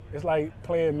It's like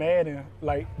playing Madden,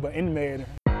 but in Madden.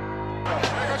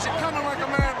 She coming like a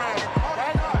madman.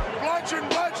 Bludgeon.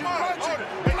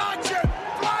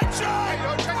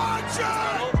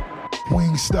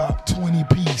 Wingstop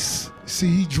 20-piece.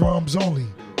 See, drums only.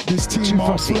 This team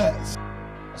all flats.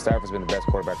 Stafford's been the best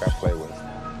quarterback I've played with.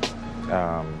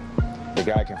 The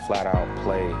guy can flat out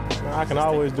play. I can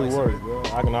always do work, bro.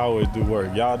 I can always do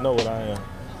work. Y'all know what I am.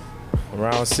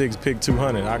 Round 6, pick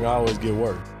 200. I can always get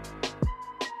work.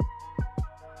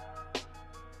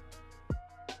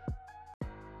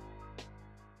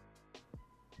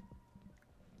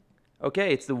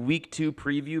 Okay, it's the Week 2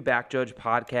 preview Back Judge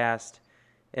podcast,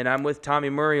 and I'm with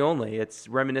Tommy Murray only. It's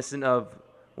reminiscent of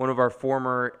one of our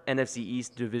former NFC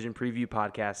East Division preview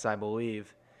podcasts, I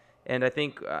believe. And I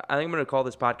think I'm going to call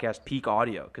this podcast Peak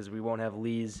Audio because we won't have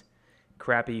Lee's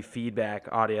crappy feedback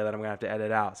audio that I'm going to have to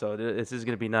edit out. So this is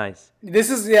going to be nice. This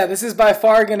is by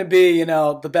far going to be,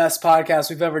 the best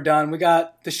podcast we've ever done. We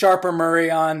got the sharper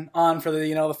Murray on for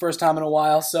the first time in a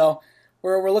while. So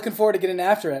we're looking forward to getting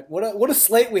after it. What a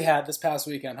slate we had this past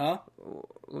weekend, huh?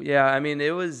 Yeah, I mean,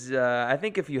 it was, I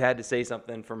think if you had to say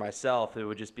something for myself, it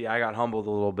would just be I got humbled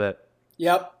a little bit.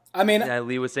 Yep. I mean,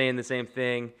 Lee was saying the same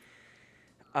thing.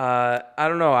 I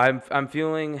don't know. I'm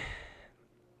feeling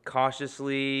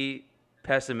cautiously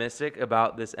pessimistic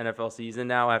about this NFL season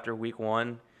now after week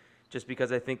 1, just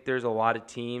because I think there's a lot of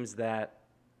teams that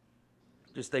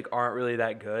just aren't really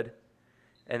that good,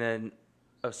 and then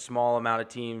a small amount of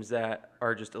teams that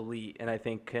are just elite and I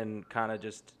think can kind of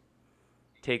just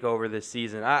take over this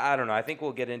season. I don't know. I think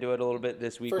we'll get into it a little bit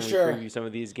this week when we preview some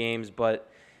of these games, but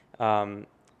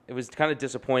it was kind of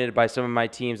disappointed by some of my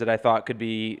teams that I thought could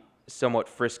be somewhat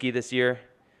frisky this year,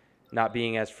 not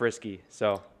being as frisky.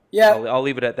 So yeah, I'll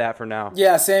leave it at that for now.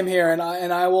 Yeah, same here, and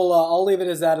I will. I'll leave it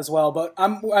as that as well. But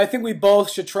I think we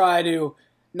both should try to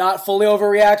not fully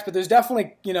overreact. But there's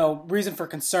definitely reason for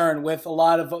concern with a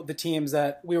lot of the teams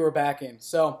that we were backing.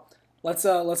 So let's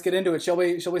get into it. Shall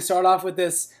we start off with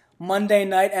this Monday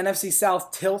night NFC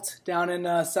South tilt down in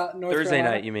North Carolina? Thursday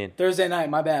night, you mean? Thursday night.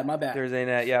 My bad. Thursday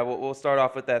night. Yeah, we'll start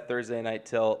off with that Thursday night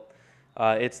tilt.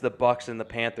 It's the Bucs and the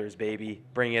Panthers, baby.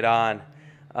 Bring it on.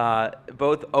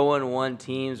 Both 0-1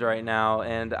 teams right now,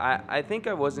 and I think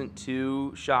I wasn't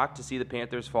too shocked to see the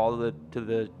Panthers fall to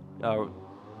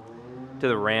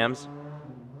the Rams.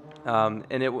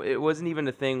 And it wasn't even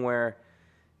a thing where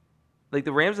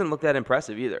the Rams didn't look that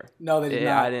impressive either. No, they did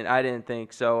not. I didn't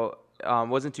think so.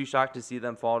 Wasn't too shocked to see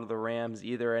them fall to the Rams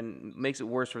either, and makes it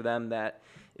worse for them that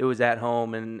it was at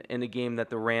home and in a game that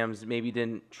the Rams maybe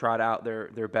didn't trot out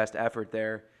their best effort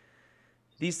there.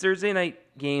 These Thursday night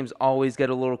games always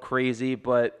get a little crazy,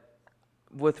 but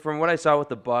from what I saw with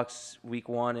the Bucs week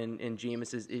 1 and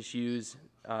Jameis's issues,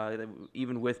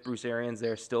 even with Bruce Arians,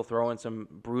 they're still throwing some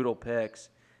brutal picks,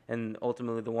 and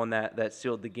ultimately the one that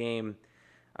sealed the game.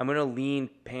 I'm going to lean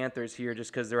Panthers here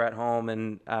just because they're at home,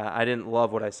 and I didn't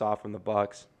love what I saw from the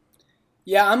Bucs.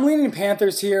 Yeah, I'm leaning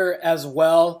Panthers here as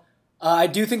well. I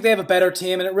do think they have a better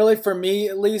team, and it really, for me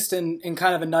at least, in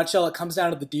kind of a nutshell, it comes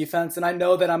down to the defense, and I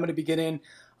know that I'm going to be getting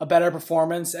a better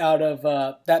performance out of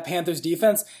that Panthers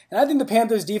defense, and I think the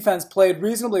Panthers defense played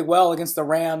reasonably well against the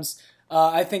Rams.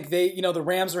 I think the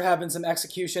Rams were having some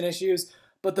execution issues,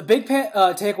 but the big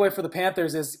takeaway for the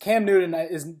Panthers is Cam Newton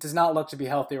does not look to be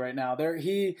healthy right now.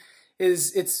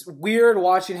 It's weird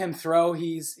watching him throw.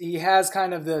 He has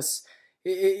kind of this.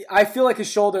 I feel like his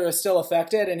shoulder is still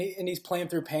affected, and he's playing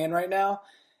through pain right now.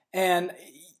 And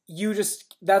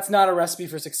that's not a recipe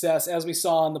for success, as we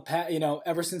saw in the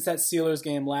ever since that Steelers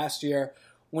game last year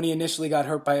when he initially got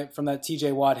hurt from that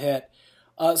T.J. Watt hit.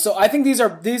 So I think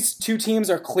these two teams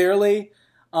are clearly,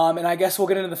 and I guess we'll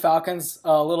get into the Falcons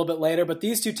a little bit later, but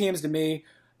these two teams to me,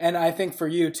 and I think for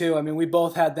you too, I mean, we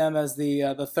both had them as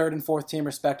the third and fourth team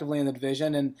respectively in the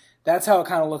division, and that's how it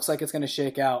kind of looks like it's going to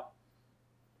shake out.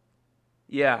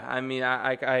 Yeah, I mean,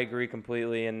 I agree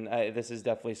completely, and this is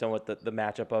definitely somewhat the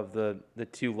matchup of the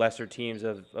two lesser teams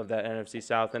of that NFC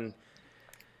South, and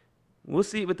we'll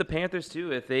see with the Panthers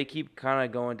too. If they keep kind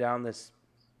of going down this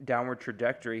downward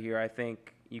trajectory here, I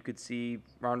think you could see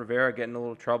Ron Rivera get in a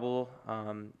little trouble.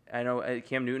 I know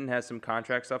Cam Newton has some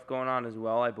contract stuff going on as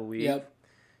well, I believe. Yep.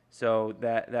 So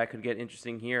that could get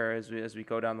interesting here as we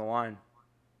go down the line.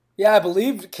 Yeah, I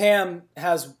believe Cam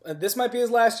has this might be his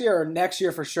last year, or next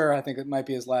year for sure. I think it might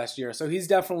be his last year. So he's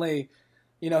definitely,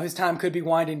 his time could be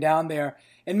winding down there.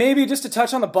 And maybe just to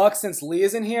touch on the Bucs since Lee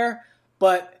is in here,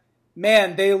 but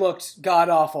man, they looked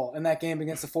god-awful in that game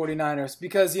against the 49ers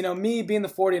because, me being the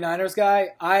 49ers guy,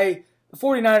 the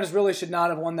 49ers really should not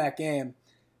have won that game.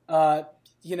 They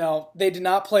did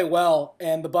not play well,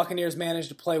 and the Buccaneers managed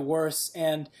to play worse.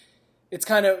 And it's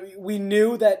kind of, we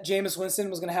knew that Jameis Winston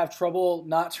was going to have trouble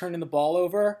not turning the ball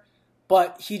over,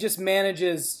 but he just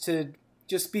manages to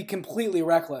just be completely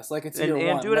reckless, like it's year one.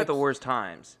 And do it at the worst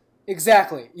times.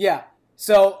 Exactly, yeah.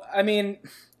 So, I mean,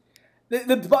 the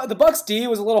Bucs D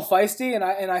was a little feisty,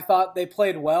 and I thought they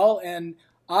played well, and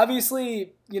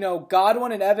obviously,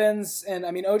 Godwin and Evans, and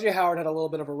I mean, O.J. Howard had a little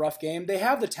bit of a rough game. They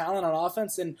have the talent on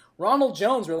offense, and Ronald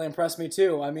Jones really impressed me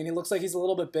too. I mean, he looks like he's a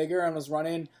little bit bigger and was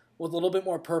running with a little bit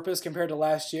more purpose compared to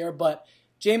last year, but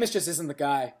Jameis just isn't the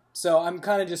guy. So I'm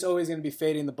kind of just always going to be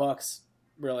fading the Bucs,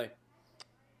 really.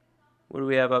 What do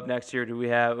we have up next here? We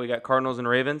got Cardinals and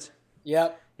Ravens?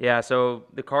 Yep. Yeah, so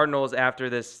the Cardinals, after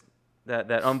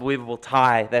that unbelievable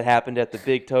tie that happened at the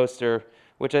Big Toaster,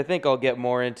 which I think I'll get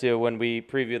more into when we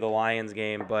preview the Lions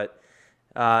game, but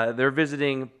they're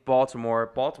visiting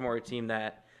Baltimore. Baltimore, a team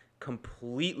that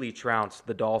completely trounced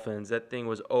the Dolphins. That thing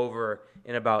was over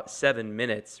in about 7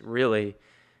 minutes, really.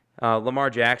 Lamar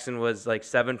Jackson was like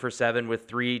 7 for 7 with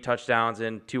 3 touchdowns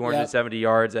and 270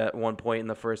 yards at one point in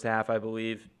the first half, I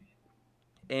believe.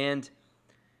 And,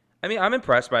 I mean, I'm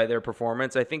impressed by their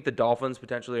performance. I think the Dolphins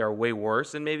potentially are way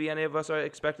worse than maybe any of us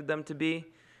expected them to be.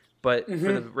 But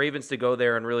for the Ravens to go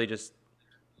there and really just,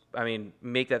 I mean,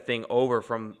 make that thing over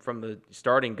from the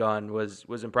starting gun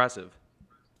was impressive.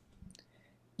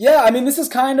 Yeah, I mean, this is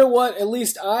kind of what at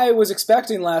least I was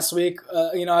expecting last week.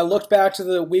 I looked back to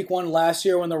the week 1 last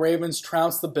year when the Ravens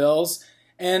trounced the Bills,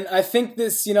 and I think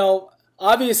this,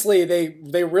 obviously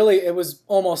they really, it was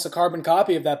almost a carbon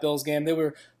copy of that Bills game. They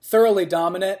were thoroughly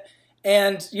dominant,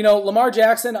 and Lamar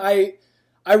Jackson, I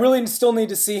really still need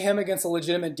to see him against a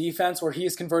legitimate defense where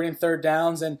he's converting third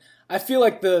downs, and I feel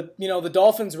like the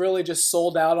Dolphins really just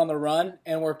sold out on the run,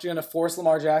 and we're going to force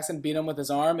Lamar Jackson to beat him with his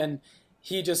arm, and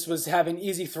he just was having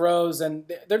easy throws,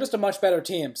 and they're just a much better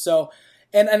team. So,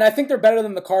 and I think they're better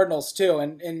than the Cardinals too.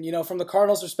 And from the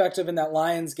Cardinals' perspective in that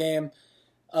Lions game,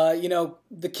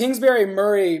 the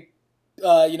Kingsbury-Murray,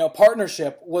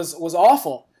 partnership was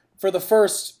awful for the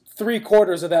first 3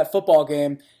 quarters of that football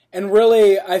game. And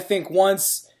really, I think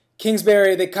once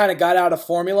Kingsbury, they kind of got out of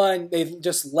formula and they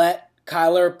just let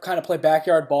Kyler kind of play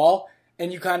backyard ball,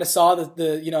 and you kind of saw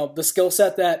the skill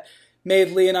set that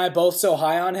made Lee and I both so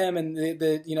high on him, and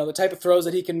the type of throws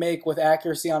that he can make with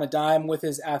accuracy on a dime with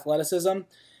his athleticism.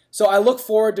 So I look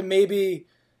forward to maybe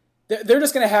they're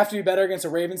just going to have to be better against a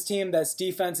Ravens team that's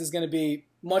defense is going to be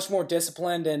much more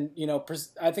disciplined, and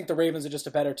I think the Ravens are just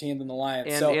a better team than the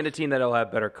Lions. And a team that'll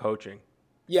have better coaching.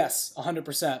 Yes,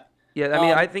 100%. Yeah, I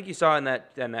mean, I think you saw in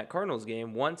that Cardinals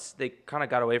game, once they kind of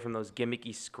got away from those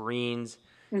gimmicky screens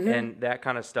and that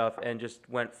kind of stuff and just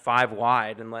went 5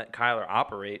 wide and let Kyler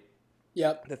operate,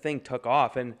 yep, the thing took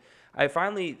off. And I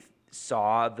finally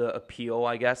saw the appeal,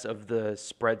 I guess, of the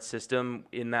spread system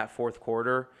in that fourth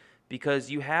quarter, because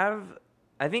you have,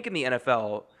 I think in the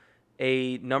NFL,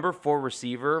 a number 4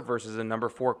 receiver versus a number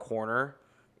 4 corner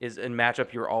is a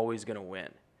matchup you're always going to win.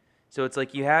 So it's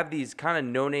like you have these kind of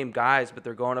no-name guys, but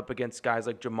they're going up against guys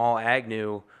like Jamal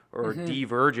Agnew or D.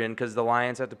 Virgin, because the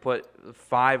Lions have to put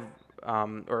 5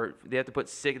 or they have to put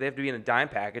 6. They have to be in a dime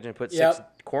package and put 6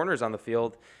 corners on the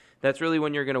field. That's really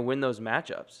when you're going to win those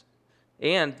matchups.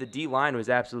 And the D-line was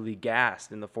absolutely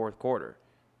gassed in the fourth quarter.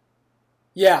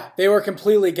 Yeah, they were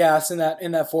completely gassed in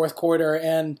that fourth quarter,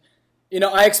 and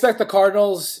I expect the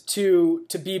Cardinals to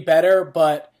be better,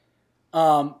 but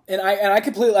I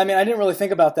completely, I mean, I didn't really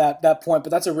think about that point,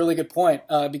 but that's a really good point,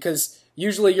 because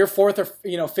usually your 4th or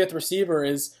 5th receiver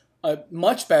is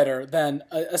much better than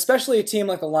especially a team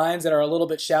like the Lions that are a little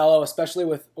bit shallow, especially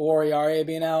with Oriare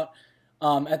being out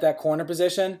at that corner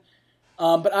position.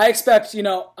 But I expect, I'm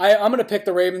going to pick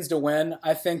the Ravens to win.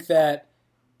 I think that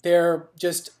they're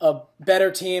just a better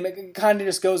team. It kind of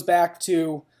just goes back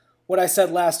to what I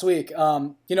said last week.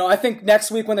 I think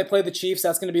next week when they play the Chiefs,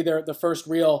 that's going to be the first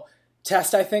real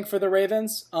test, I think, for the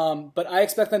Ravens. But I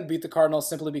expect them to beat the Cardinals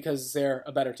simply because they're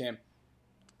a better team.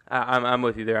 I'm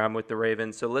with you there. I'm with the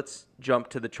Ravens. So let's jump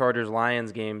to the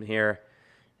Chargers-Lions game here.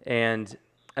 And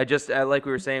I like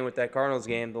we were saying with that Cardinals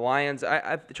game, the Lions,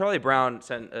 Charlie Brown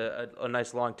sent a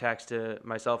nice long text to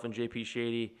myself and JP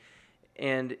Shady,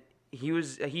 and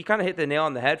he kind of hit the nail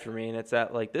on the head for me, and it's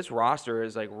that, like, this roster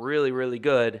is, like, really, really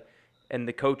good, and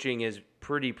the coaching is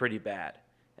pretty, pretty bad.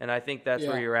 And I think that's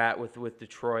where you're at with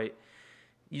Detroit.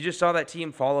 You just saw that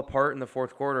team fall apart in the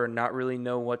fourth quarter and not really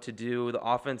know what to do. The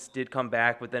offense did come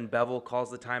back, but then Bevel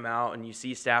calls the timeout, and you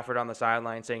see Stafford on the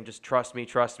sideline saying, just trust me,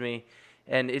 trust me.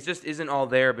 And it just isn't all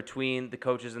there between the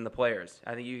coaches and the players.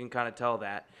 I think you can kind of tell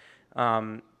that.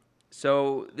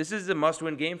 So this is a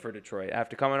must-win game for Detroit.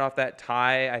 After coming off that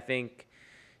tie, I think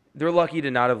they're lucky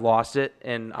to not have lost it,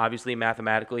 and obviously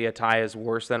mathematically a tie is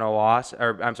worse than a loss,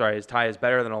 or I'm sorry, a tie is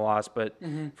better than a loss, but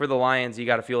for the Lions, you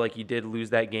got to feel like you did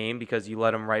lose that game because you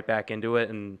let them right back into it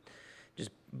and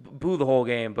just blew the whole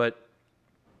game. But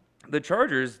the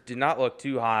Chargers did not look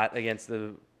too hot against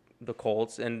the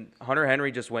Colts, and Hunter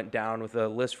Henry just went down with a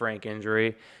Lisfranc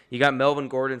injury. You got Melvin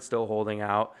Gordon still holding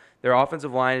out. Their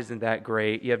offensive line isn't that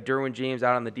great. You have Derwin James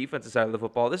out on the defensive side of the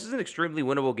football. This is an extremely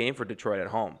winnable game for Detroit at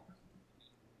home.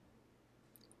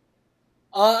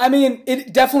 I mean,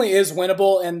 it definitely is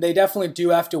winnable, and they definitely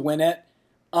do have to win it.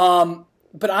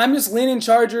 But I'm just leaning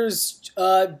Chargers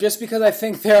just because I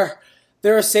think they're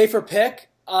a safer pick.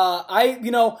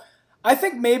 I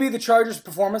think maybe the Chargers'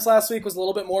 performance last week was a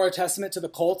little bit more a testament to the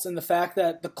Colts and the fact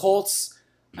that the Colts,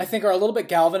 I think, are a little bit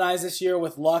galvanized this year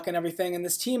with luck and everything, and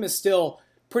this team is still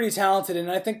pretty talented,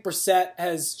 and I think Brissett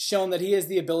has shown that he has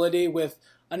the ability with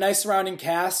a nice surrounding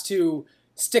cast to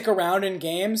stick around in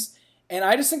games. And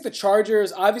I just think the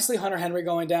Chargers, obviously Hunter Henry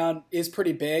going down is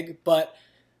pretty big, but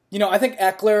I think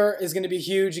Eckler is going to be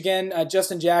huge again.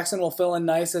 Justin Jackson will fill in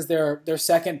nice as their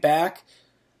second back.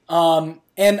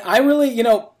 And I really,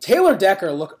 Taylor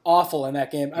Decker looked awful in that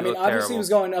game. I mean, obviously terrible. He was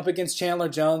going up against Chandler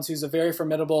Jones, who's a very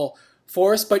formidable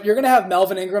force, but you're going to have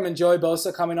Melvin Ingram and Joey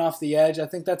Bosa coming off the edge. I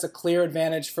think that's a clear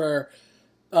advantage for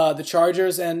the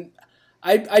Chargers, and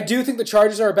I do think the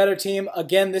Chargers are a better team.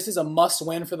 Again, this is a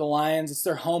must-win for the Lions. It's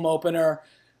their home opener.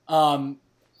 I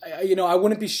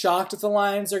wouldn't be shocked if the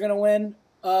Lions are going to win,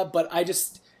 but I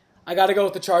got to go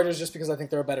with the Chargers just because I think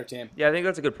they're a better team. Yeah, I think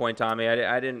that's a good point, Tommy.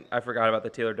 I forgot about the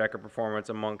Taylor Decker performance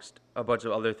amongst a bunch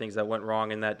of other things that went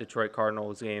wrong in that Detroit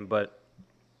Cardinals game, but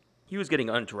he was getting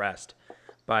undressed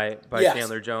by Yes,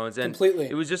 Chandler Jones, and completely.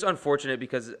 It was just unfortunate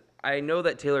because I know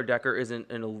that Taylor Decker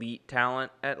isn't an elite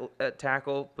talent at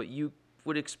tackle, but you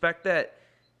would expect that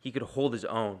he could hold his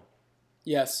own.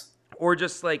 Yes. Or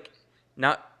just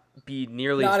not be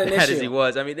nearly Not as an bad issue. as he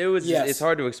was. I mean, Yes. it's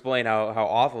hard to explain how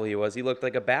awful he was. He looked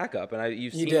like a backup, and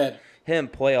you've He seen did. him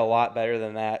play a lot better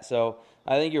than that. So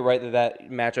I think you're right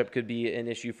that matchup could be an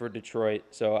issue for Detroit.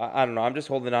 So I don't know. I'm just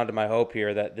holding on to my hope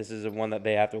here that this is one that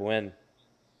they have to win.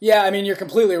 Yeah, I mean, you're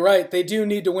completely right. They do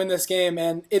need to win this game,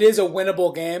 and it is a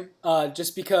winnable game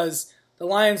just because the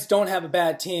Lions don't have a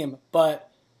bad team.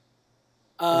 But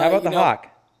And how about the Hawk?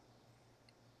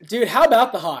 Dude, how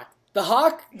about the Hawk? The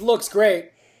Hawk looks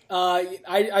great.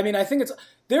 I think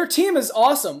their team is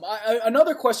awesome.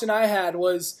 Another question I had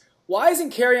was, why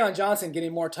isn't Kerryon Johnson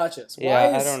getting more touches?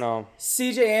 Why is I don't know.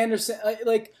 C.J. Anderson,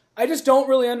 I just don't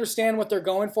really understand what they're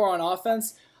going for on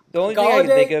offense. The only thing I can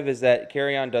think of is that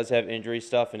Kerryon does have injury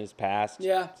stuff in his past.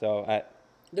 Yeah. So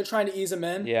They're trying to ease him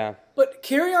in. yeah. But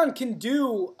Kerryon can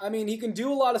do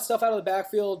a lot of stuff out of the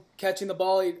backfield, catching the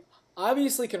ball. He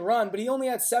obviously can run, but he only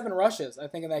had 7 rushes, I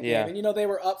think, in that game. Yeah. And, they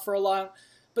were up for a lot.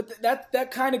 But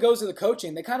that kind of goes to the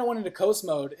coaching. They kind of went into coast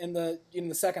mode in the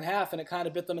second half, and it kind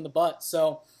of bit them in the butt.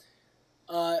 So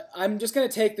I'm just going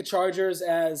to take the Chargers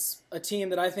as a team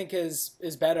that I think is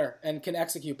better and can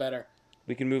execute better.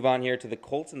 We can move on here to the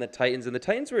Colts and the Titans. And the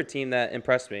Titans were a team that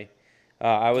impressed me.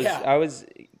 I was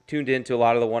tuned into a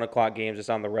lot of the 1 o'clock games just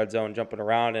on the red zone jumping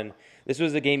around. And this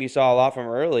was a game you saw a lot from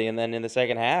early. And then in the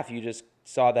second half, you just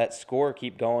saw that score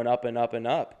keep going up and up and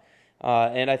up.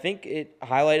 And I think it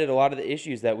highlighted a lot of the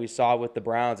issues that we saw with the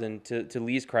Browns. And to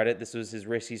Lee's credit, this was his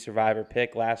risky survivor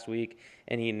pick last week,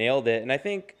 and he nailed it. And I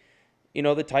think,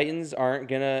 the Titans aren't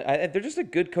going to – they're just a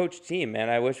good coach team, man.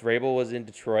 I wish Vrabel was in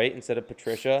Detroit instead of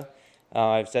Patricia.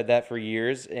 I've said that for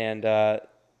years, and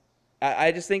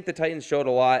I just think the Titans showed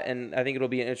a lot, and I think it'll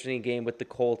be an interesting game with the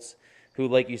Colts, who,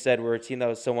 like you said, were a team that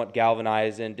was somewhat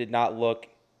galvanized and did not look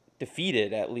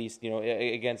defeated, at least,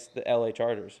 against the LA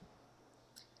Chargers.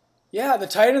 Yeah, the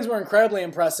Titans were incredibly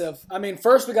impressive. I mean,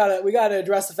 first we got to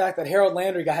address the fact that Harold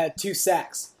Landry had 2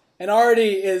 sacks and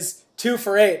already is 2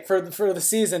 for 8 for the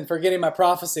season for getting my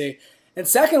prophecy. And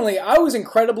secondly, I was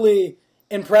incredibly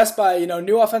impressed by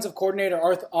new offensive coordinator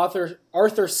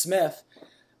Arthur Smith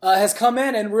has come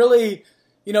in and really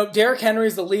Derrick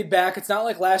Henry's the lead back. It's not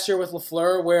like last year with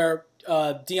LaFleur where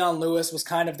Deion Lewis was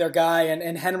kind of their guy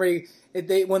and Henry.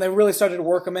 When they really started to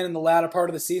work him in the latter part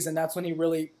of the season, that's when he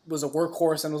really was a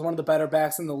workhorse and was one of the better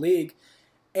backs in the league.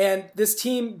 And this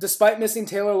team, despite missing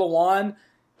Taylor Lewan,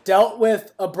 dealt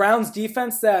with a Browns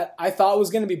defense that I thought was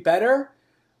going to be better.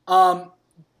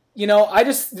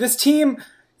 This team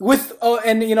with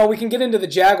we can get into the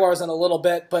Jaguars in a little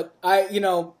bit, but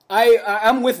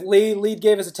I'm with Lee. Lee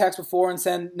gave us a text before and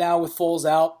said now with Foles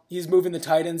out, he's moving the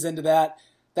Titans into that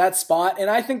spot, and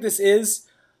I think this is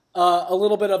a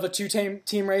little bit of a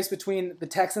 2-team race between the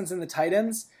Texans and the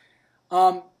Titans.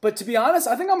 But to be honest,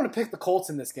 I think I'm going to pick the Colts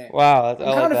in this game. Wow, I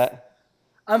like that.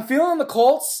 I'm feeling the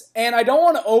Colts, and I don't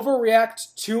want to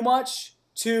overreact too much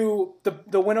to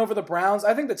the win over the Browns.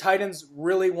 I think the Titans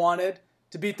really wanted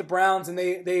to beat the Browns, and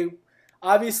they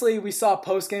obviously we saw a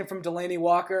post game from Delaney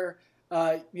Walker,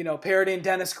 parodying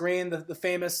Dennis Green, the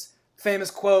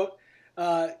famous quote.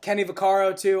 Kenny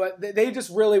Vaccaro too. They just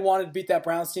really wanted to beat that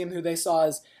Browns team, who they saw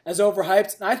as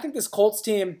overhyped. And I think this Colts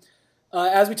team,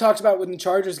 as we talked about with the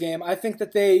Chargers game, I think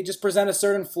that they just present a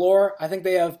certain floor. I think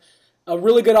they have a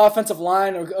really good offensive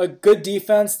line, a good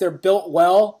defense. They're built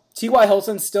well. T.Y.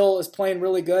 Hilton still is playing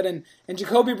really good, and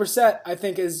Jacoby Brissett, I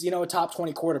think, is a top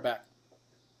 20 quarterback.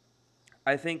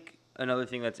 I think another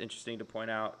thing that's interesting to point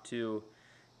out too,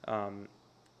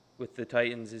 with the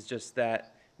Titans is just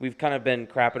that we've kind of been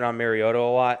crapping on Mariota a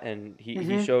lot, and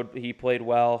he played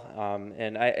well.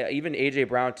 And even A.J.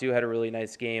 Brown, too, had a really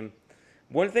nice game.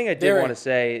 One thing I did want to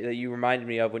say that you reminded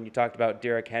me of when you talked about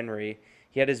Derrick Henry,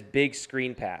 he had his big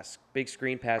screen pass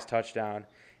touchdown.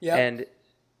 Yep. And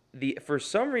for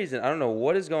some reason, I don't know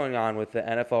what is going on with the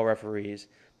NFL referees,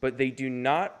 but they do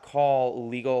not call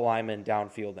legal linemen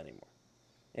downfield anymore.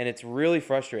 And it's really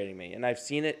frustrating me. And I've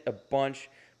seen it a bunch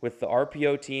with the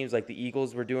RPO teams, like the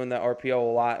Eagles were doing the RPO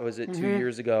a lot, was it 2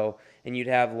 years ago, and you'd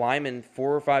have linemen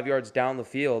 4 or 5 yards down the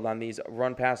field on these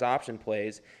run-pass option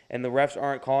plays, and the refs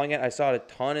aren't calling it. I saw it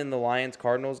a ton in the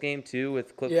Lions-Cardinals game, too,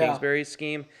 with Cliff Kingsbury's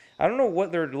scheme. I don't know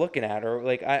what they're looking at, or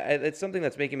it's something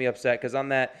that's making me upset, because on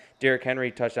that Derrick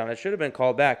Henry touchdown, it should have been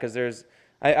called back, because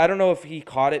I don't know if he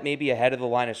caught it maybe ahead of the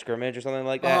line of scrimmage or something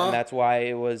like that, and that's why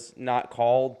it was not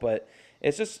called, but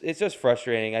it's just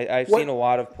frustrating. I've seen a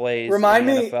lot of plays in the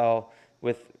NFL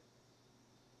with.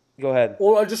 Go ahead.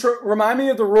 Well, just remind me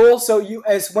of the rule. So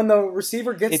when the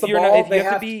receiver gets the ball,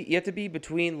 you have to be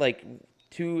between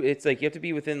two. It's you have to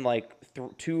be within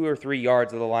 2 or 3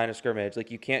 yards of the line of scrimmage.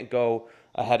 You can't go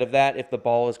ahead of that if the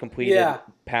ball is completed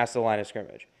past the line of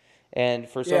scrimmage. And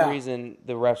for some reason,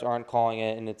 the refs aren't calling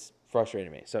it, and it's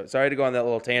frustrating me. So sorry to go on that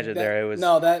little tangent there. It was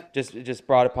just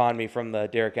brought upon me from the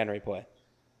Derrick Henry play.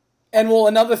 And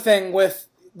another thing with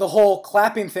the whole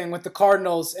clapping thing with the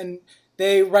Cardinals, and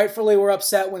they rightfully were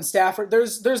upset when Stafford.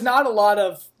 There's not a lot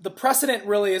of the precedent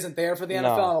really isn't there for the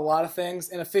NFL on a lot of things,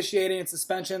 and officiating and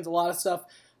suspensions, a lot of stuff.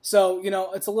 So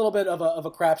it's a little bit of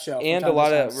a crap show. And a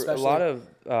lot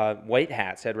of white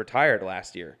hats had retired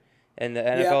last year, and the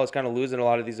NFL is kind of losing a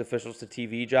lot of these officials to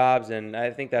TV jobs, and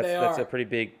I think that's a pretty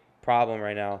big problem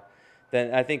right now.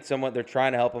 Then I think somewhat they're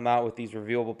trying to help them out with these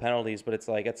reviewable penalties, but it's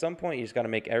at some point you just got to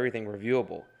make everything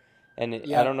reviewable. And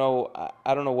I don't know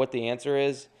what the answer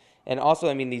is. And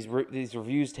also, these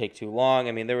reviews take too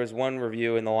long. There was one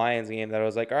review in the Lions game that I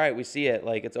was like, all right, we see it,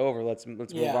 it's over, let's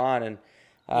move on. And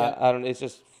it's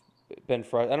just been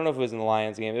frustrating. I don't know if it was in the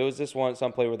Lions game. It was just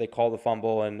some play where they called the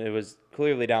fumble and it was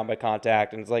clearly down by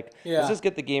contact, and it's let's just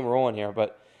get the game rolling here.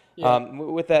 But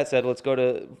with that said, let's go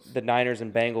to the Niners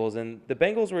and Bengals. And the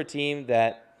Bengals were a team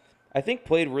that I think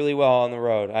played really well on the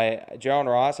road. Jaron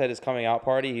Ross had his coming out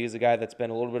party. He was a guy that's been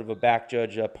a little bit of a back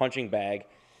judge punching bag,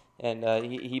 and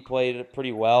he played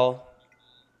pretty well.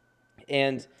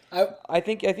 And I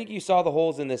think you saw the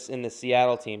holes in the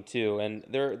Seattle team too. And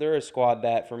they're a squad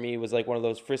that for me was one of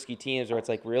those frisky teams where it's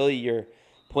really you're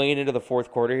playing into the fourth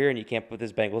quarter here and you can't put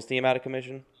this Bengals team out of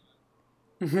commission.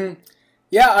 Mm-hmm.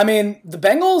 Yeah, the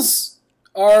Bengals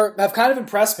have kind of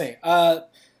impressed me. I'm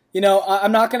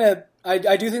not going to –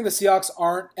 I do think the Seahawks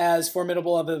aren't as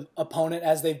formidable of an opponent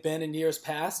as they've been in years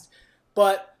past.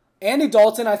 But Andy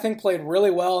Dalton, I think, played really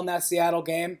well in that Seattle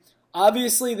game.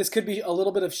 Obviously, this could be a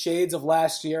little bit of shades of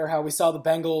last year, how we saw the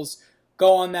Bengals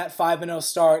go on that 5-0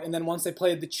 start, and then once they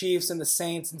played the Chiefs and the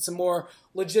Saints and some more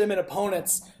legitimate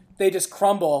opponents, they just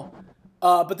crumble.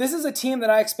 But this is a team that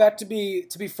I expect to be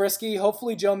frisky.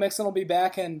 Hopefully Joe Mixon will be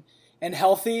back and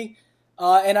healthy.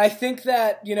 And I think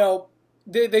that,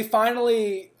 they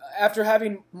finally, after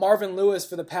having Marvin Lewis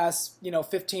for the past,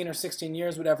 15 or 16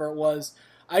 years, whatever it was,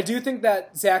 I do think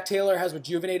that Zach Taylor has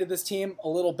rejuvenated this team a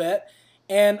little bit.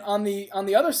 And on the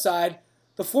other side,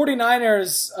 the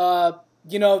 49ers,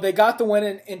 they got the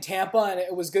win in Tampa, and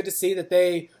it was good to see that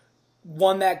they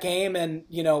won that game. And,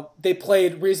 they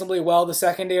played reasonably well. The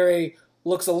secondary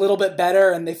looks a little bit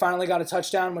better, and they finally got a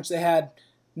touchdown, which they had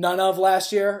none of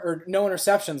last year, or no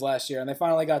interceptions last year, and they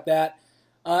finally got that.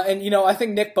 I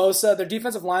think Nick Bosa, their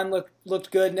defensive line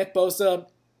looked good. Nick Bosa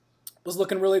was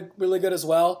looking really, really good as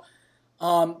well.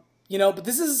 But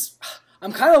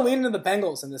I'm kind of leaning to the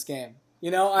Bengals in this game.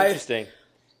 Interesting.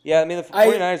 Yeah, the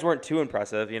 49ers weren't too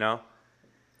impressive,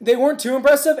 They weren't too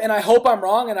impressive, and I hope I'm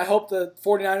wrong, and I hope the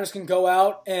 49ers can go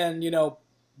out and,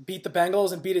 beat the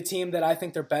Bengals and beat a team that I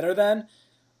think they're better than.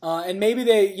 And maybe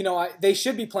they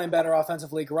should be playing better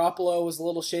offensively. Garoppolo was a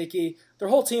little shaky. Their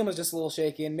whole team was just a little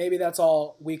shaky, and maybe that's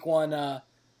all week one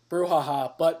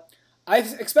brouhaha. But I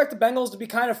expect the Bengals to be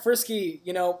kind of frisky,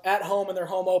 at home in their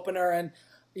home opener. And,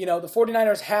 the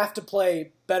 49ers have to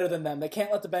play better than them. They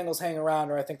can't let the Bengals hang around,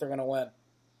 or I think they're going to win.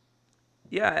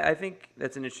 Yeah, I think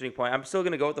that's an interesting point. I'm still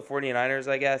going to go with the 49ers,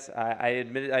 I guess. I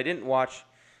admit I didn't watch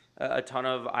a ton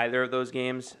of either of those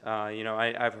games.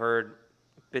 I've heard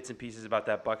bits and pieces about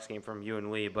that Bucs game from you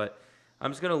and Lee, but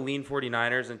I'm just going to lean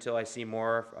 49ers until I see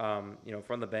more,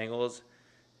 from the Bengals.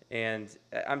 And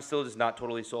I'm still just not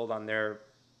totally sold on their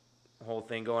whole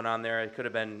thing going on there. It could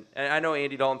have been – and I know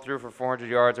Andy Dalton threw for 400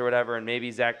 yards or whatever, and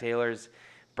maybe Zach Taylor's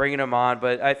bringing him on,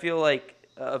 but I feel like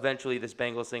eventually this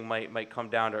Bengals thing might come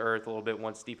down to earth a little bit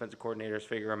once defensive coordinators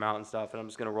figure him out and stuff, and I'm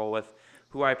just going to roll with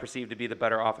who I perceive to be the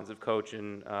better offensive coach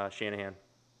in Shanahan.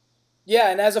 Yeah,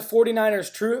 and as a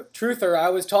 49ers truther, I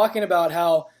was talking about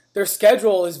how their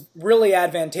schedule is really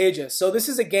advantageous. So this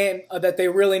is a game that they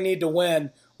really need to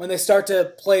win when they start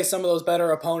to play some of those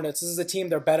better opponents. This is a team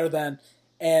they're better than,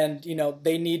 and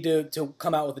they need to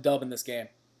come out with a dub in this game.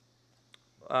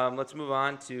 Let's move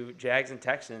on to Jags and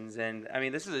Texans, and I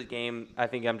mean this is a game. I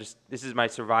think this is my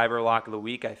survivor lock of the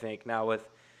week. I think now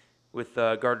with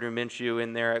Gardner Minshew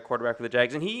in there at quarterback for the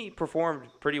Jags, and he performed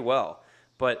pretty well.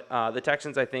 But the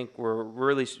Texans, I think,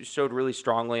 showed really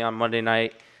strongly on Monday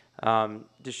night.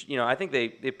 I think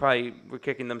they probably were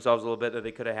kicking themselves a little bit that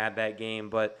they could have had that game,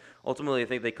 but ultimately I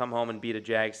think they come home and beat a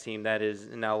Jags team that is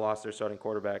now lost their starting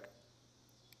quarterback.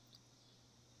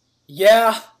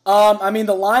 Yeah,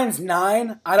 the line's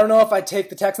 9. I don't know if I take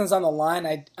the Texans on the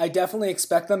line. I definitely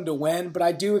expect them to win, but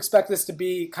I do expect this to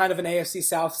be kind of an AFC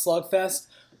South slugfest,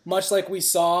 much like we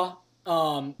saw,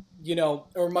 or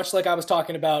much like I was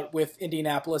talking about with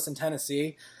Indianapolis and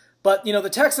Tennessee. But, the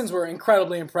Texans were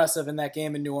incredibly impressive in that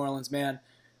game in New Orleans, man.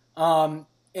 And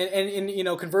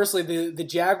conversely, the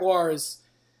Jaguars,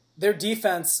 their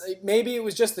defense, maybe it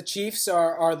was just the Chiefs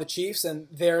are the Chiefs, and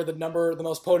they're the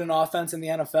most potent offense in the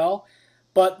NFL.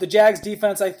 But the Jags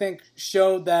defense, I think,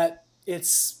 showed that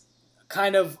it's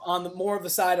kind of on more of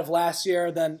the side of last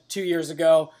year than 2 years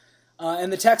ago.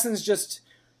 And the Texans just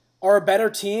are a better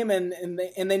team, and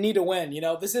they need to win.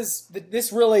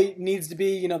 This really needs to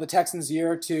be the Texans'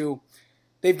 year to.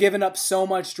 They've given up so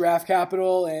much draft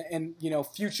capital and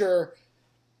future.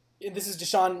 This is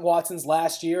Deshaun Watson's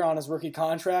last year on his rookie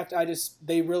contract.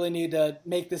 They really need to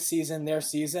make this season their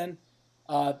season.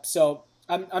 So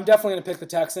I'm definitely going to pick the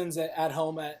Texans at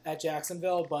home at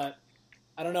Jacksonville, but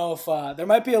I don't know if there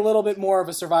might be a little bit more of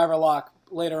a survivor lock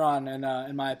later on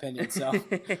in my opinion. So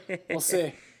we'll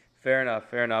see. Fair enough.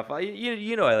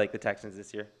 I like the Texans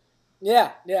this year.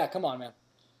 Yeah. Come on,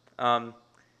 man.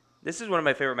 This is one of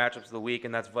my favorite matchups of the week,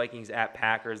 and that's Vikings at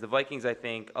Packers. The Vikings, I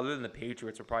think, other than the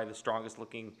Patriots, are probably the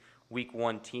strongest-looking Week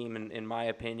 1 team in my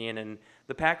opinion. And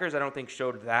the Packers, I don't think,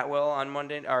 showed that well on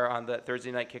Monday or on the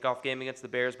Thursday night kickoff game against the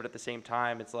Bears. But at the same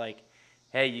time, it's like,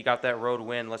 hey, you got that road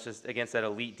win. Let's just against that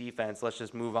elite defense. Let's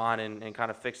just move on and kind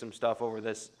of fix some stuff over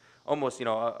this almost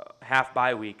half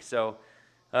bye week. So.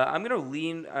 I'm going to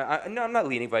lean no, I'm not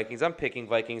leaning Vikings. I'm picking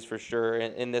Vikings for sure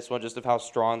in this one just of how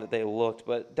strong that they looked.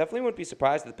 But definitely wouldn't be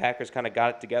surprised if the Packers kind of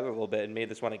got it together a little bit and made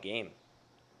this one a game.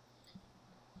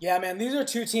 Yeah, man, these are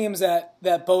two teams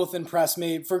that both impressed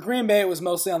me. For Green Bay, it was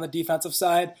mostly on the defensive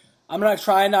side. I'm going to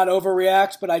try and not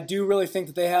overreact, but I do really think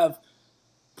that they have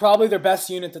probably their best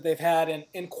unit that they've had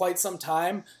in quite some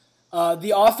time.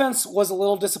 The offense was a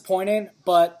little disappointing,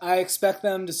 but I expect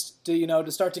them to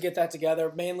start to get that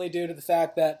together, mainly due to the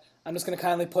fact that I'm just going to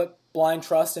kindly put blind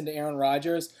trust into Aaron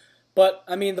Rodgers. But,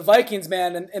 the Vikings,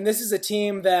 man, and this is a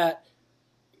team that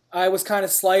I was kind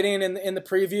of slighting in the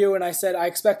preview, and I said I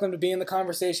expect them to be in the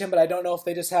conversation, but I don't know if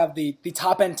they just have the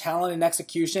top-end talent and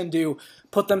execution to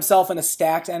put themselves in a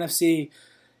stacked NFC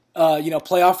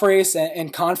playoff race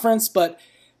and conference, but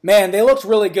man, they looked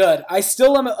really good. I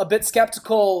still am a bit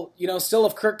skeptical, still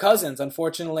of Kirk Cousins,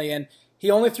 unfortunately, and he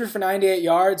only threw for 98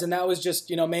 yards, and that was just,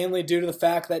 mainly due to the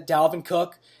fact that Dalvin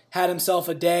Cook had himself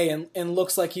a day and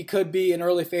looks like he could be an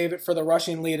early favorite for the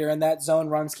rushing leader in that zone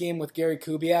run scheme with Gary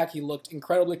Kubiak. He looked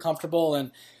incredibly comfortable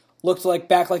and looked like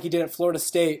he did at Florida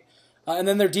State. And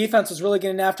then their defense was really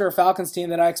getting after a Falcons team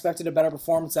that I expected a better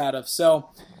performance out of. So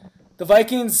the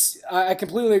Vikings, I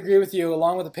completely agree with you,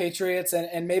 along with the Patriots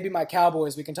and maybe my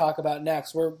Cowboys we can talk about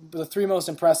next. We're the three most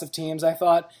impressive teams, I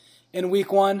thought, in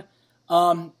Week 1.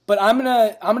 But I'm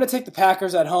gonna take the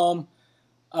Packers at home.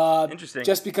 Interesting.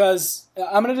 Just because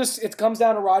it comes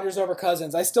down to Rodgers over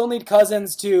Cousins. I still need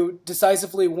Cousins to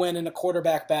decisively win in a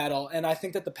quarterback battle, and I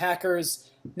think that the Packers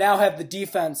now have the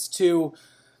defense to,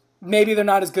 maybe they're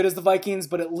not as good as the Vikings,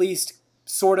 but at least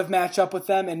sort of match up with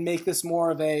them and make this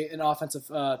more of an offensive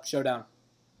showdown.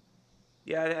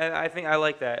 Yeah, I think I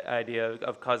like that idea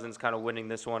of Cousins kind of winning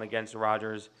this one against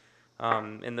Rodgers.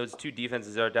 And those two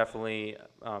defenses are definitely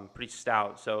pretty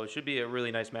stout, so it should be a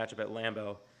really nice matchup at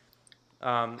Lambeau.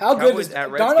 How good is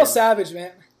Darnell Savage,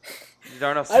 man?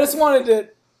 I just wanted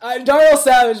to Darnell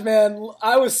Savage, man,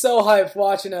 I was so hyped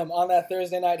watching him on that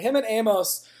Thursday night. Him and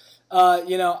Amos, I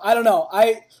don't know.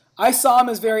 I saw him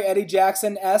as very Eddie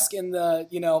Jackson-esque in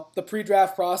the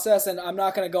pre-draft process, and I'm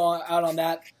not going to go out on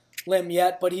that limb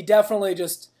yet, but he definitely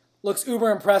just looks uber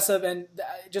impressive and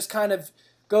just kind of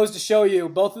goes to show you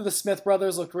both of the Smith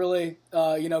brothers look really,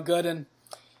 good and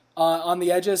on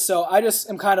the edges. So I just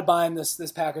am kind of buying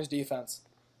this Packers defense.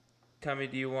 Tommy,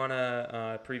 do you want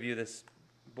to preview this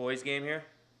boys game here?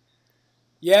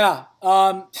 Yeah.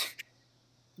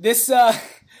 This.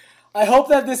 I hope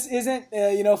that this isn't,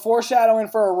 foreshadowing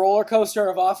for a roller coaster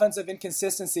of offensive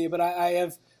inconsistency, but I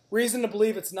have reason to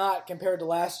believe it's not compared to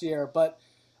last year. But,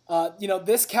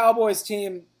 this Cowboys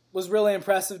team was really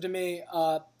impressive to me.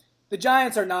 The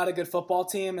Giants are not a good football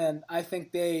team, and I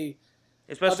think they,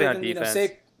 especially on defense.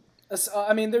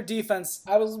 Their defense.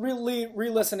 I was really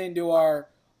re-listening to our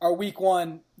week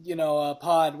one,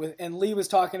 pod and Lee was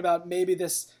talking about maybe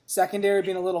this secondary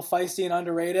being a little feisty and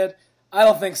underrated. I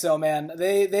don't think so, man.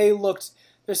 They looked,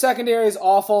 their secondary is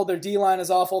awful, their D-line is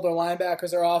awful, their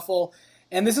linebackers are awful,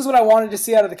 and this is what I wanted to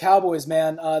see out of the Cowboys,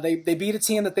 man. They beat a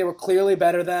team that they were clearly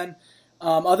better than.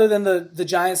 Other than the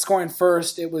Giants scoring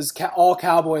first, it was all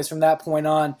Cowboys from that point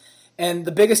on. And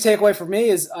the biggest takeaway for me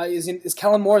is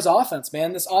Kellen Moore's offense,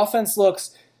 man. This offense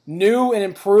looks new and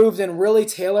improved and really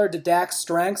tailored to Dak's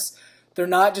strengths. They're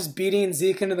not just beating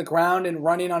Zeke into the ground and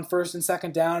running on first and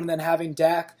second down and then having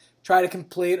Dak try to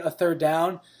complete a third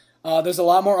down. There's a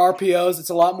lot more RPOs.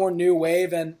 It's a lot more new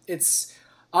wave, and it's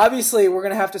obviously we're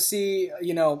going to have to see,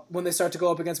 when they start to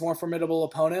go up against more formidable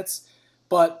opponents.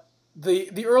 But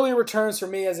the early returns for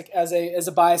me as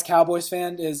a biased Cowboys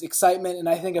fan is excitement, and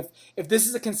I think if this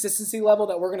is a consistency level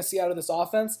that we're going to see out of this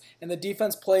offense and the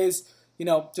defense plays,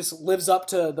 just lives up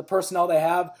to the personnel they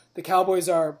have, the Cowboys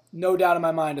are no doubt in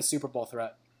my mind a Super Bowl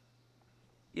threat.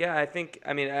 Yeah,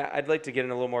 I'd like to get in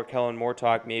a little more Kellen Moore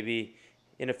talk maybe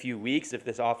in a few weeks if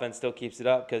this offense still keeps it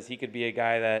up, because he could be a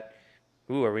guy that,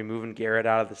 are we moving Garrett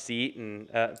out of the seat and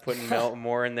putting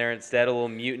Moore in there instead? A little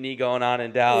mutiny going on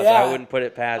in Dallas. Yeah, I wouldn't put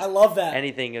it past I love that.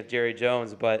 anything of Jerry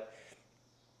Jones, but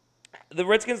the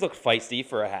Redskins looked feisty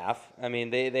for a half. I mean,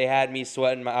 they had me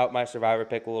sweating out my survivor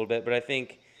pick a little bit, but I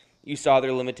think you saw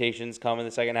their limitations come in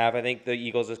the second half. I think the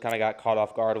Eagles just kind of got caught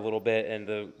off guard a little bit, and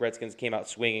the Redskins came out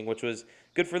swinging, which was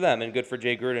good for them and good for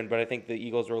Jay Gruden. But I think the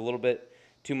Eagles were a little bit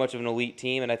too much of an elite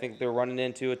team, and I think they're running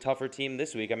into a tougher team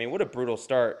this week. I mean, what a brutal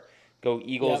start. Go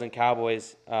Eagles and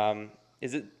Cowboys.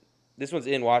 This one's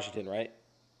in Washington, right?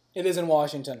 It is in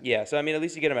Washington. Yeah, so, at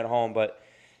least you get them at home. But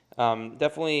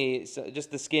definitely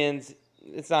just the Skins,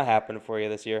 it's not happening for you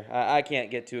this year. I can't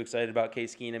get too excited about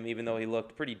Case Keenum, even though he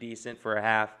looked pretty decent for a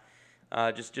half.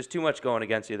 Just too much going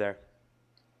against you there.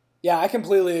 Yeah, I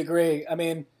completely agree. I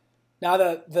mean, now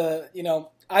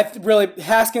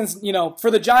Haskins,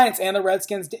 for the Giants and the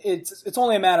Redskins, it's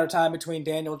only a matter of time between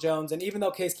Daniel Jones, and even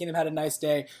though Case Keenum had a nice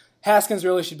day, Haskins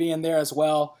really should be in there as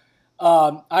well.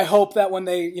 I hope that when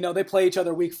they play each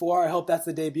other week 4, I hope that's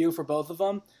the debut for both of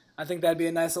them. I think that'd be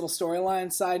a nice little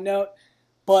storyline side note.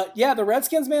 But yeah, the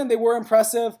Redskins, man, they were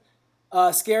impressive.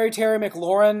 Scary Terry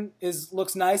McLaurin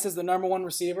looks nice as the number 1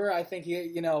 receiver. I think he's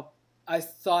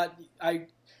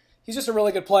just a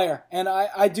really good player. And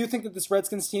I do think that this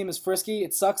Redskins team is frisky.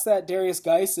 It sucks that Darius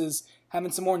Geis is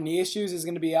having some more knee issues. He's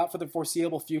going to be out for the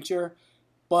foreseeable future.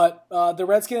 But the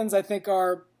Redskins, I think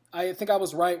I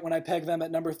was right when I pegged them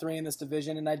at number 3 in this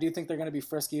division, and I do think they're going to be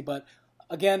frisky. But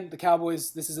again, the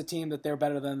Cowboys, this is a team that they're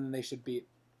better than and they should beat.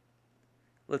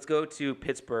 Let's go to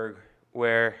Pittsburgh,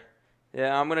 where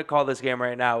I'm going to call this game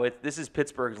right now. This is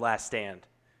Pittsburgh's last stand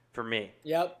for me.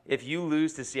 Yep. If you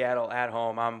lose to Seattle at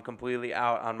home, I'm completely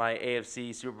out on my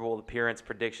AFC Super Bowl appearance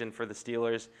prediction for the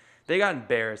Steelers. They got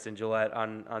embarrassed in Gillette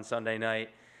on Sunday night,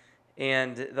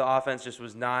 and the offense just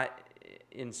was not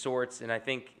in sorts. And I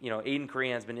think Aiden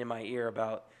Crean's been in my ear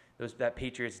about that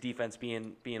Patriots defense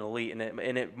being elite, and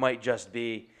it might just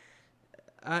be.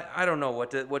 I don't know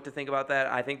what to think about that.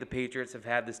 I think the Patriots have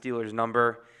had the Steelers'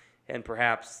 number, and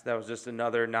perhaps that was just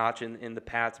another notch in the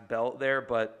Pats' belt there.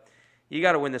 But you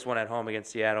got to win this one at home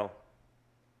against Seattle.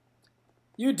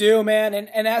 You do, man.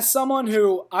 And as someone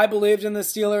who I believed in the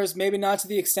Steelers, maybe not to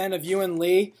the extent of you and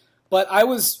Lee, but I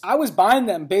was buying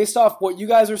them based off what you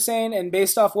guys were saying and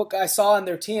based off what I saw in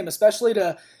their team, especially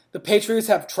the Patriots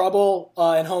have trouble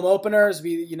in home openers.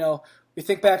 We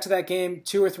think back to that game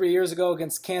 2 or 3 years ago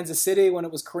against Kansas City when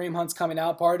it was Kareem Hunt's coming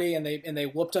out party and they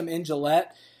whooped him in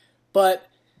Gillette. But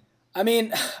I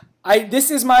mean,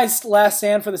 this is my last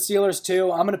stand for the Steelers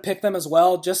too. I'm going to pick them as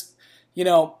well. Just,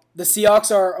 the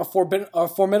Seahawks are a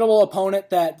formidable opponent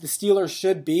that the Steelers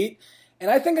should beat. And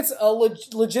I think it's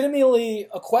legitimately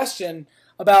a question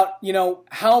about,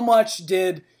 how much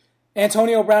did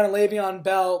Antonio Brown and Le'Veon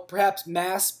Bell perhaps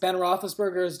mask Ben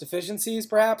Roethlisberger's deficiencies,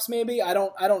 perhaps, maybe? I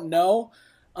don't know.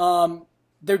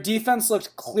 Their defense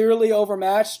looked clearly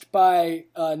overmatched by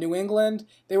New England.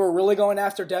 They were really going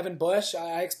after Devin Bush.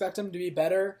 I expect him to be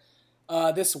better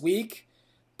this week.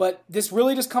 But this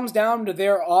really just comes down to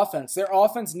their offense. Their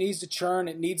offense needs to churn.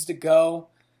 It needs to go.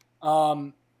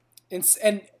 And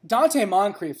Dante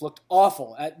Moncrief looked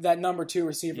awful at that number 2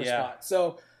 receiver spot.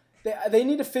 So they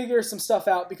need to figure some stuff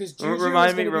out because Juju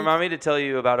remind me to tell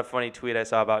you about a funny tweet I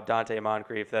saw about Dante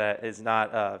Moncrief that is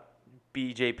not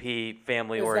BJP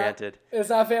family oriented. It's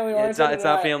not family oriented. It's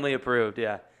not family approved.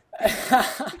 Yeah.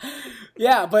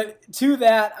 Yeah, but to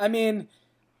that, I mean,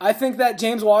 I think that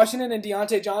James Washington and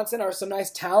Deontay Johnson are some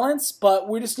nice talents, but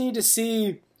we just need to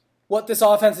see what this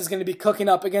offense is going to be cooking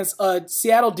up against a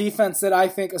Seattle defense that I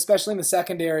think, especially in the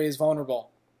secondary, is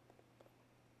vulnerable.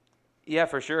 Yeah,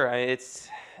 for sure.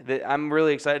 I'm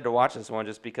really excited to watch this one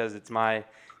just because it's my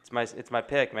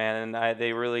pick, man, and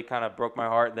they really kind of broke my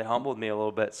heart. They humbled me a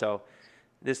little bit. So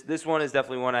this one is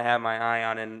definitely one I have my eye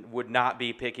on and would not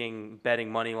be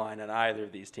betting money line on either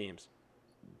of these teams.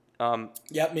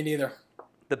 Yep, me neither.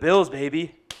 The Bills,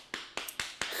 baby.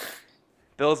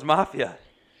 Bills Mafia.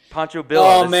 Pancho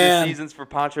Villa. This season's for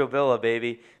Pancho Villa,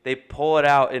 baby. They pull it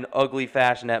out in ugly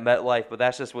fashion at MetLife, but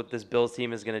that's just what this Bills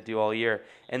team is going to do all year.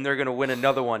 And they're going to win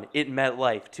another one at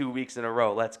MetLife 2 weeks in a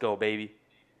row. Let's go, baby.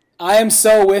 I am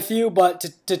so with you, but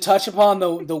to touch upon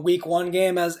the Week 1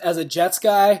 game as a Jets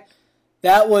guy,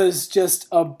 that was just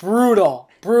a brutal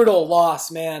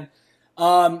loss, man.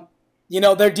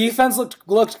 Their defense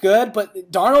looked good,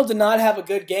 but Darnold did not have a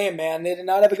good game, man. They did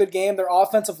not have a good game. Their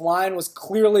offensive line was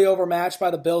clearly overmatched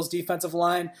by the Bills' defensive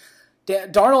line.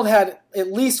 Darnold had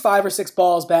at least 5 or 6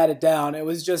 balls batted down. It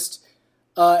was just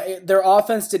their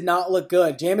offense did not look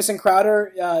good. Jamison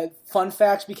Crowder, fun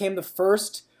fact, became the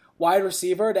first wide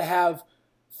receiver to have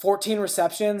 14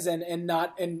 receptions and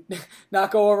not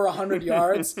go over 100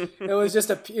 yards. It was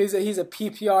just he's a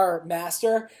PPR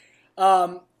master.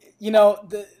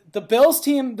 The Bills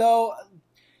team, though,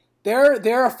 they're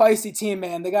a feisty team,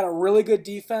 man. They got a really good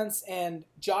defense, and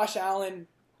Josh Allen,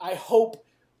 I hope,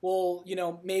 will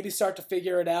maybe start to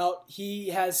figure it out.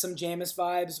 He has some Jameis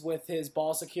vibes with his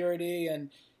ball security and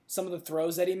some of the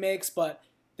throws that he makes, but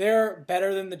they're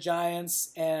better than the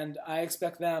Giants, and I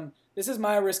expect them. This is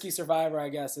my risky survivor, I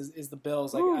guess, is the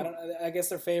Bills. I guess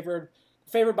they're favored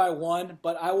by 1,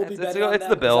 but I will be betting on them. It's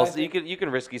the Bills. You can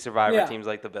risky survivor teams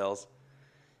like the Bills.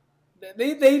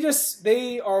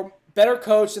 They are better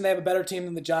coached and they have a better team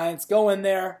than the Giants. Go in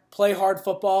there, play hard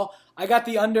football. I got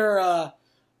the under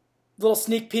little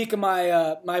sneak peek of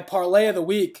my parlay of the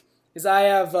week is I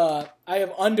have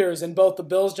unders in both the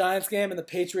Bills Giants game and the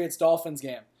Patriots Dolphins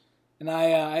game, and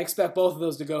I expect both of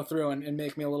those to go through and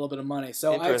make me a little bit of money.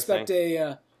 So I expect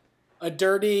a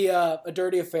dirty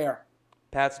affair.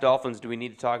 Pats Dolphins. Do we need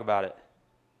to talk about it?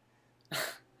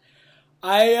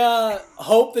 I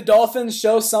hope the Dolphins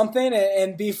show something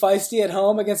and be feisty at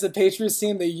home against the Patriots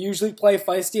team. They usually play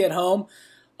feisty at home.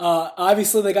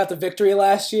 Obviously, they got the victory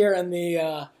last year in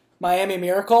the Miami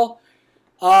Miracle.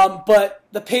 But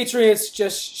the Patriots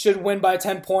just should win by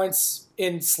 10 points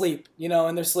in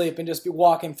their sleep, and just be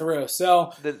walking through.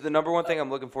 So the number one thing I'm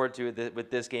looking forward to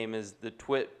with this game is the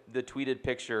tweeted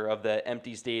picture of the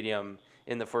empty stadium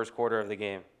in the first quarter of the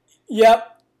game.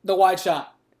 Yep, the wide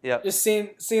shot. Yep. Just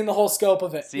seeing the whole scope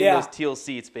of it. Seeing those teal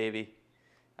seats, baby.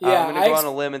 Yeah, I'm going to go on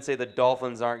a limb and say the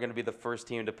Dolphins aren't going to be the first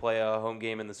team to play a home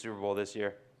game in the Super Bowl this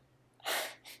year.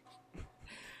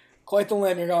 Quite the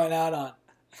limb you're going out on.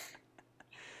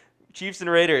 Chiefs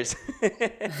and Raiders.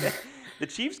 The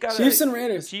Chiefs and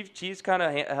Raiders. Chiefs kind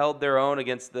of held their own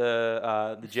against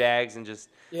the Jags and just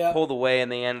pulled away in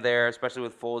the end there, especially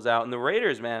with Foles out. And the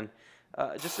Raiders, man.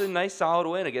 Just a nice, solid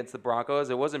win against the Broncos.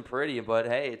 It wasn't pretty, but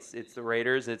hey, it's the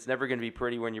Raiders. It's never going to be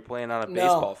pretty when you're playing on a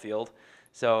baseball field.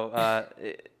 So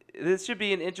this should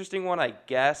be an interesting one, I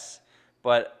guess.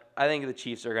 But I think the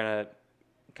Chiefs are going to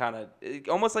kind of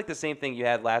almost like the same thing you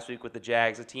had last week with the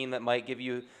Jags, a team that might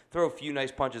throw a few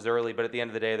nice punches early, but at the end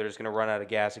of the day, they're just going to run out of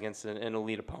gas against an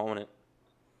elite opponent.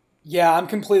 Yeah, I'm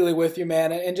completely with you,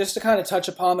 man. And just to kind of touch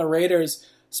upon the Raiders,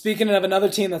 speaking of another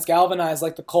team that's galvanized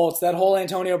like the Colts, that whole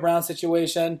Antonio Brown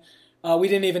situation We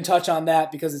didn't even touch on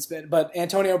that because but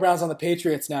Antonio Brown's on the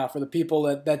Patriots now for the people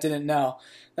that didn't know.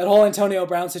 That whole Antonio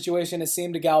Brown situation has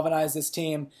seemed to galvanize this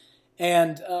team.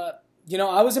 And,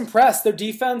 I was impressed. Their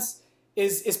defense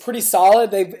is pretty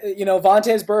solid.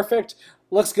 Vontaze Burfict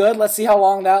looks good. Let's see how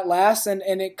long that lasts. And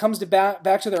it comes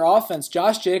back to their offense.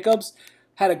 Josh Jacobs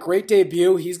had a great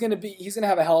debut. He's gonna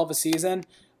have a hell of a season.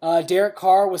 Derek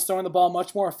Carr was throwing the ball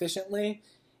much more efficiently.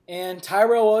 And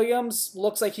Tyrell Williams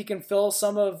looks like he can fill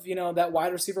some of, that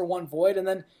wide receiver one void. And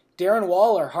then Darren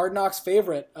Waller, Hard Knocks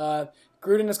favorite.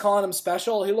 Gruden is calling him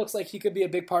special. He looks like he could be a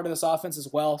big part of this offense as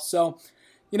well. So,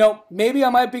 maybe I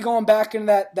might be going back into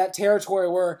that territory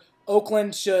where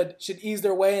Oakland should ease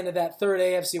their way into that third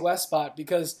AFC West spot,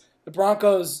 because the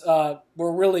Broncos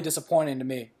were really disappointing to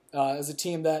me as a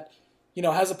team that,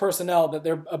 has a personnel that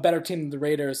they're a better team than the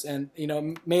Raiders, and,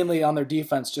 mainly on their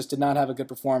defense just did not have a good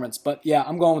performance. But, yeah,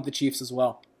 I'm going with the Chiefs as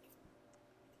well.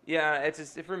 Yeah, it's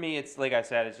just, for me, it's like I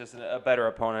said, it's just a better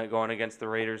opponent going against the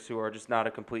Raiders, who are just not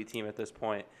a complete team at this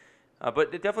point.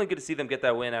 But it's definitely good to see them get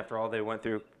that win after all they went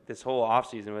through this whole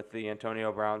offseason with the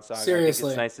Antonio Brown saga. Seriously. I think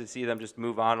it's nice to see them just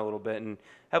move on a little bit and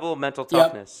have a little mental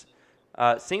toughness.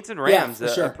 Yep. Saints and Rams,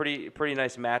 sure. a pretty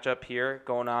nice matchup here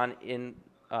going on in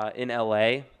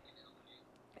L.A.,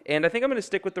 and I think I'm going to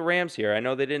stick with the Rams here. I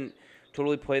know they didn't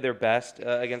totally play their best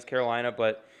against Carolina,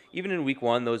 but even in Week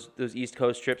 1, those East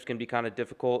Coast trips can be kind of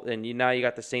difficult. And now you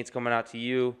got the Saints coming out to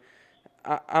you.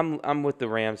 I'm with the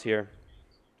Rams here.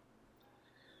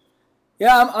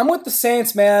 Yeah, I'm with the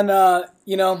Saints, man.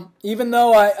 Even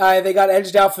though they got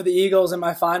edged out for the Eagles in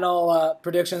my final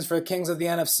predictions for Kings of the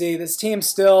NFC, this team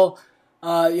still,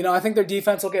 I think their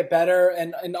defense will get better.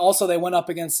 And also they went up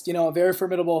against, a very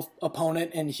formidable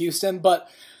opponent in Houston. But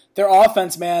their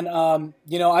offense, man,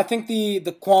 I think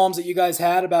the qualms that you guys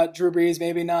had about Drew Brees,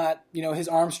 maybe not, his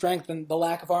arm strength and the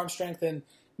lack of arm strength, and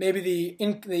maybe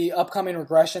the upcoming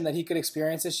regression that he could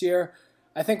experience this year,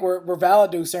 I think we're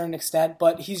valid to a certain extent.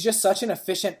 But he's just such an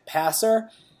efficient passer,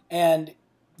 and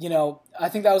I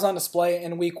think that was on display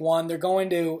in Week 1. They're going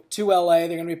to LA. They're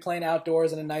going to be playing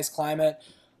outdoors in a nice climate.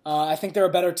 I think they're a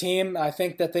better team. I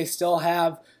think that they still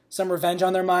have some revenge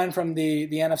on their mind from the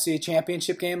NFC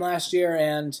Championship game last year,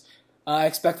 and I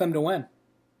expect them to win.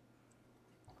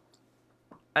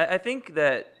 I think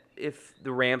that if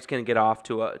the Rams can get off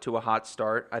to a hot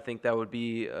start, I think that would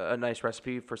be a nice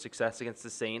recipe for success against the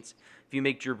Saints. If you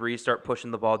make Drew Brees start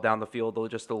pushing the ball down the field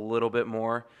just a little bit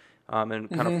more, and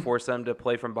kind of force them to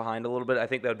play from behind a little bit, I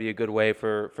think that would be a good way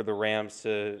for the Rams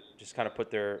to just kind of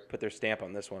put their stamp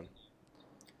on this one.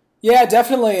 Yeah,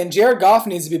 definitely. And Jared Goff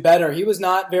needs to be better. He was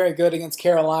not very good against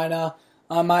Carolina,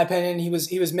 in my opinion. He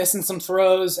was missing some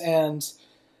throws, and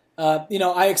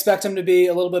I expect him to be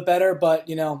a little bit better. But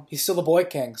he's still the boy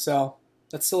king, so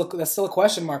that's still a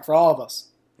question mark for all of us.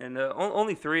 And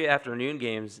only 3 afternoon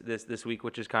games this week,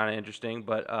 which is kind of interesting.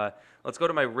 But let's go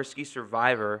to my risky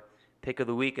survivor pick of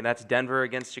the week, and that's Denver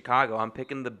against Chicago. I'm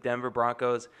picking the Denver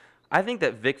Broncos. I think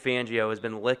that Vic Fangio has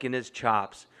been licking his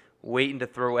chops, waiting to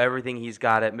throw everything he's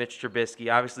got at Mitch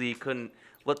Trubisky. Obviously, he couldn't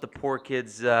let the poor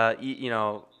kid's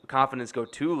confidence go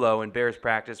too low in Bears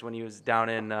practice when he was down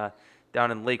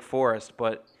in Lake Forest.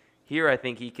 But here, I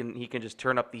think he can just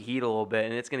turn up the heat a little bit,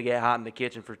 and it's going to get hot in the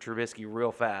kitchen for Trubisky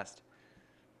real fast.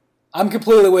 I'm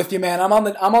completely with you, man. I'm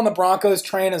on the Broncos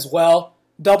train as well.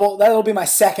 That'll be my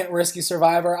second risky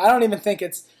survivor. I don't even think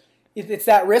it's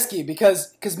that risky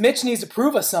because Mitch needs to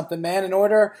prove us something, man. In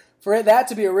order for that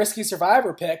to be a risky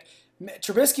survivor pick,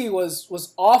 Trubisky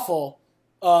was awful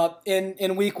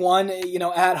in Week 1.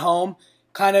 At home,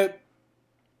 kind of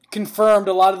confirmed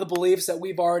a lot of the beliefs that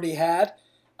we've already had,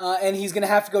 and he's going to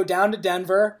have to go down to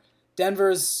Denver.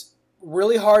 Denver's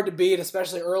really hard to beat,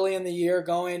 especially early in the year,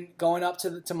 going up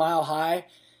to Mile High.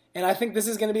 And I think this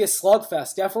is going to be a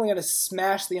slugfest. Definitely going to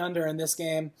smash the under in this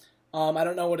game. I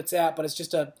don't know what it's at, but it's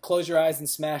just a close your eyes and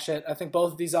smash it. I think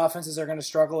both of these offenses are going to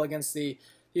struggle against the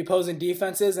opposing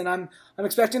defenses, and I'm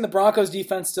expecting the Broncos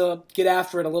defense to get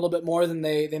after it a little bit more than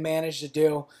they managed to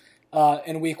do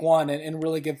in Week 1 and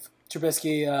really give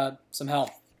Trubisky some help.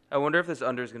 I wonder if this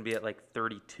under is going to be at like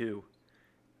 32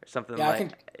 or something. Yeah,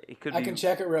 I can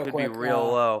check it real quick. Could be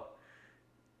real low.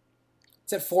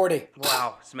 It's at 40.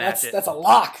 Wow, smash it. That's a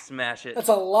lock. Smash it. That's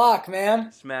a lock,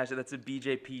 man. Smash it. That's a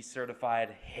BJP certified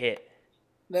hit.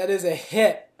 That is a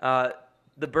hit. The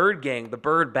Bird Gang, the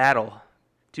Bird Battle.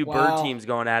 Two Wow. Bird teams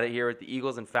going at it here with the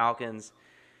Eagles and Falcons.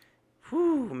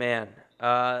 Whew, man.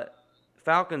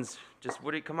 Falcons,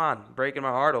 come on, breaking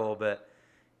my heart a little bit.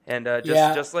 And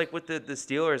just like with the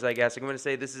Steelers, I guess, I'm going to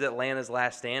say this is Atlanta's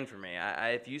last stand for me.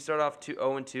 If you start off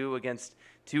 0-2 against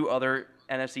two other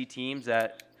NFC teams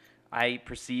that I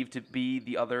perceive to be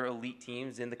the other elite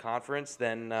teams in the conference,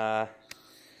 then I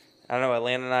don't know,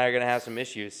 Atlanta and I are going to have some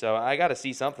issues. So I got to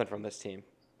see something from this team.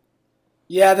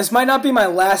 Yeah, this might not be my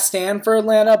last stand for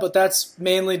Atlanta, but that's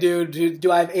mainly due to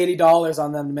do I have $80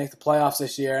 on them to make the playoffs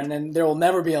this year, and then there will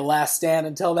never be a last stand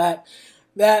until that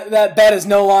bet is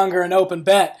no longer an open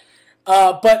bet.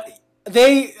 But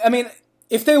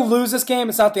if they lose this game,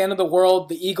 it's not the end of the world.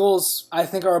 The Eagles, I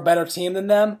think, are a better team than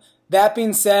them. That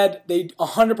being said, they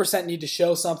 100% need to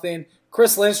show something.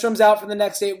 Chris Lindstrom's out for the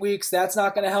next 8 weeks. That's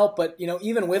not going to help, but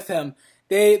even with him,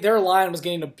 their line was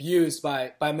getting abused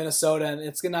by Minnesota, and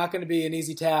it's not going to be an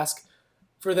easy task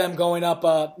for them going up,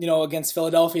 against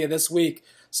Philadelphia this week.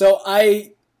 So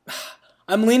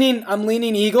I'm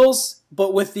leaning Eagles,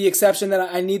 but with the exception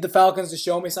that I need the Falcons to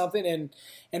show me something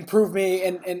and prove me,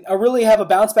 and I really have a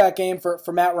bounce back game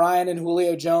for Matt Ryan and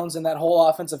Julio Jones and that whole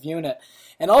offensive unit.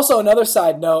 And also another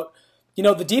side note,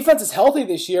 the defense is healthy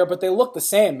this year, but they look the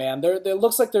same, man. There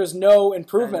looks like there's no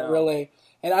improvement really.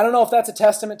 And I don't know if that's a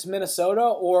testament to Minnesota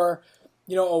or,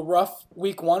 a rough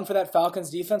week 1 for that Falcons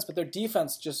defense, but their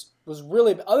defense just was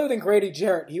really, other than Grady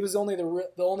Jarrett, he was only the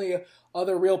only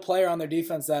other real player on their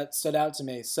defense that stood out to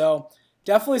me. So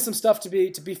definitely some stuff to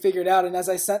be figured out. And as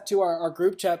I sent to our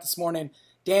group chat this morning,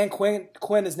 Dan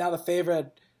Quinn is now the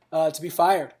favorite to be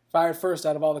fired first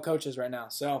out of all the coaches right now.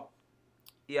 So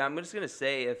yeah, I'm just gonna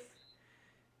say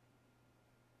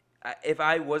if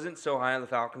I wasn't so high on the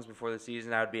Falcons before the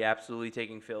season, I would be absolutely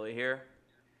taking Philly here.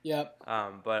 Yep.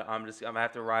 But I'm gonna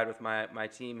have to ride with my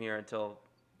team here until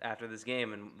after this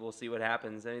game, and we'll see what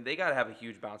happens. I mean, they gotta have a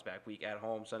huge bounce back week at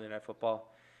home, Sunday Night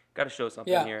Football. Got to show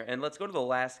something here. And let's go to the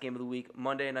last game of the week,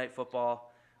 Monday Night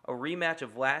Football, a rematch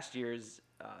of last year's.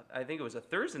 I think it was a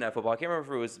Thursday Night Football. I can't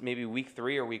remember if it was maybe week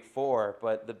 3 or week 4,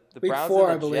 but the Browns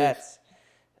and the Jets.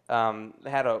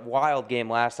 Had a wild game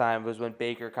last time. It was when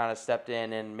Baker kind of stepped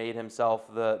in and made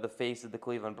himself the face of the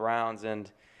Cleveland Browns. And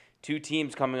two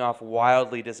teams coming off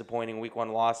wildly disappointing week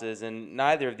 1 losses, and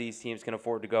neither of these teams can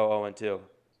afford to go 0-2.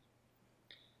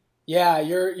 Yeah,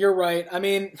 you're right. I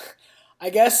mean, I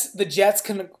guess the Jets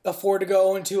can afford to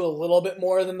go 0-2 a little bit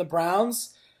more than the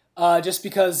Browns, just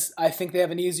because I think they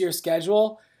have an easier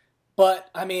schedule. But,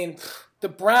 I mean, the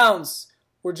Browns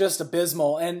were just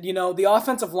abysmal. And, the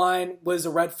offensive line was a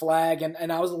red flag,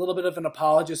 and I was a little bit of an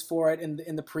apologist for it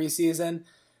in the preseason.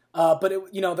 But,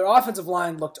 their offensive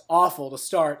line looked awful to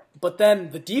start. But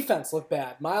then the defense looked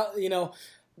bad.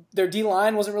 Their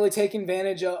D-line wasn't really taking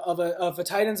advantage of a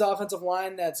Titans offensive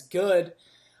line that's good.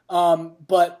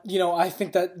 But, I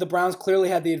think that the Browns clearly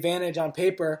had the advantage on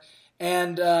paper.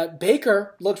 And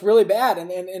Baker looked really bad. And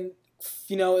it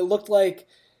looked like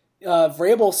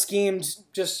Vrabel schemed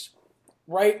just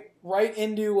right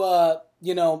into,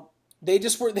 they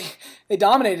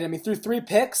dominated him. He threw 3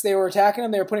 picks. They were attacking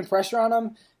him. They were putting pressure on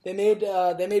him. They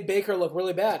made Baker look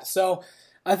really bad. So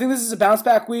I think this is a bounce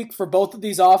back week for both of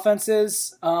these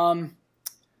offenses. Oh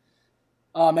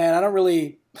man,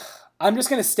 I'm just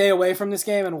going to stay away from this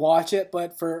game and watch it.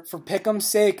 But for Pick'em's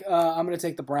sake, I'm going to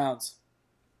take the Browns.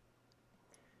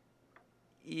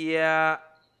 Yeah,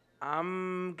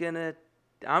 I'm gonna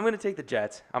take the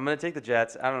Jets. I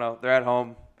don't know. They're at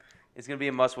home. It's gonna be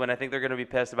a must win. I think they're gonna be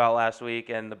pissed about last week,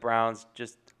 and the Browns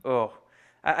just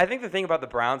I think the thing about the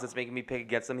Browns that's making me pick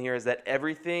against them here is that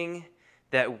everything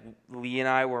that Lee and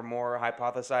I were more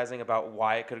hypothesizing about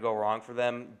why it could go wrong for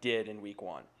them did in week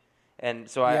 1. And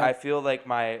so I feel like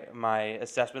my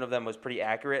assessment of them was pretty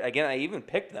accurate. Again, I even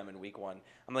picked them in week 1.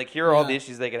 I'm like, here are all the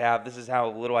issues they could have. This is how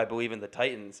little I believe in the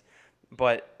Titans.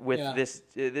 But with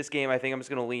this game, I think I'm just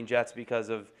going to lean Jets because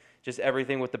of just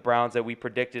everything with the Browns that we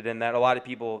predicted, and that a lot of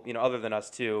people, other than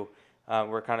us too,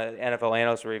 were kind of NFL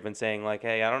analysts were even saying like,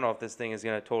 hey, I don't know if this thing is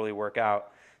going to totally work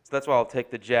out. So that's why I'll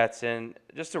take the Jets. And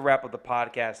just to wrap up the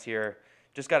podcast here,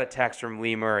 just got a text from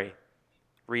Lee Murray.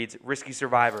 Reads, Risky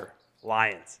Survivor,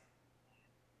 Lions.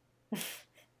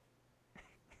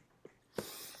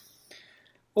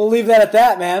 We'll leave that at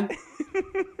that, man.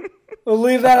 We'll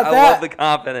leave that at that. I love the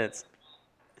confidence.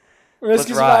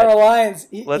 Risky Survivor Lions.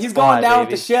 He's going down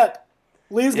with the ship.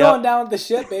 Lee's going down with the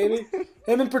ship, baby.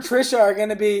 Him and Patricia are going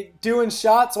to be doing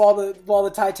shots while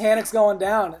the Titanic's going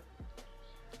down.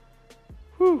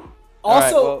 Whew.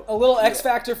 Also, a little X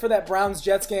factor for that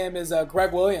Browns-Jets game is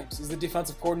Greg Williams. He's the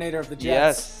defensive coordinator of the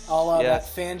Jets. That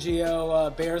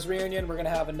Fangio Bears reunion. We're going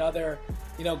to have another.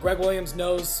 Greg Williams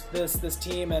knows this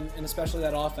team and especially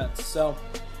that offense. So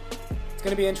it's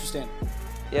going to be interesting.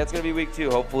 Yeah, it's going to be week 2.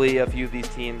 Hopefully a few of these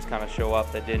teams kind of show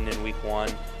up that didn't in week 1.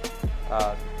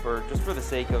 For the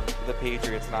sake of the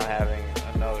Patriots not having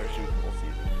another Super Bowl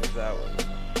season, because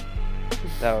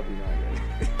that would be not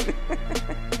good.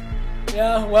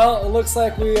 Yeah, well, it looks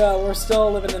like we're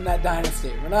still living in that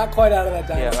dynasty. We're not quite out of that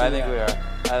dynasty. Yeah, I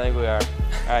think we are.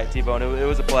 All right, T-Bone, it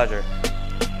was a pleasure.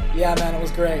 Yeah, man, it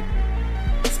was great.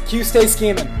 Q, stay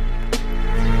scheming.